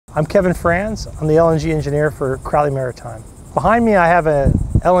I'm Kevin Frantz. I'm the LNG engineer for Crowley Maritime. Behind me I have a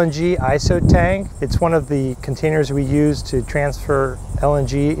LNG ISO tank. It's one of the containers we use to transfer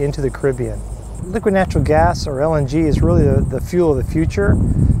LNG into the Caribbean. Liquid natural gas, or LNG, is really the fuel of the future.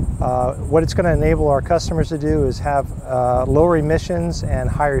 What it's going to enable our customers to do is have lower emissions and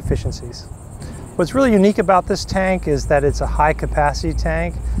higher efficiencies. What's really unique about this tank is that it's a high capacity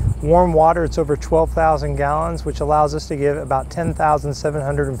tank. Warm water, it's over 12,000 gallons, which allows us to give about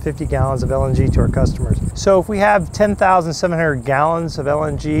 10,750 gallons of LNG to our customers. So if we have 10,700 gallons of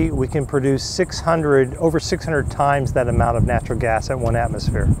LNG, we can produce over 600 times that amount of natural gas at 1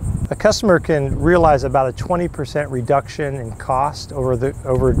 atmosphere. A customer can realize about a 20% reduction in cost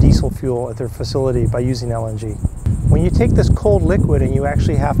over diesel fuel at their facility by using LNG. When you take this cold liquid and you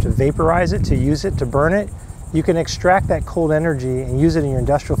actually have to vaporize it to use it, to burn it, you can extract that cold energy and use it in your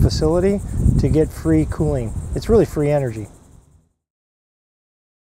industrial facility to get free cooling. It's really free energy.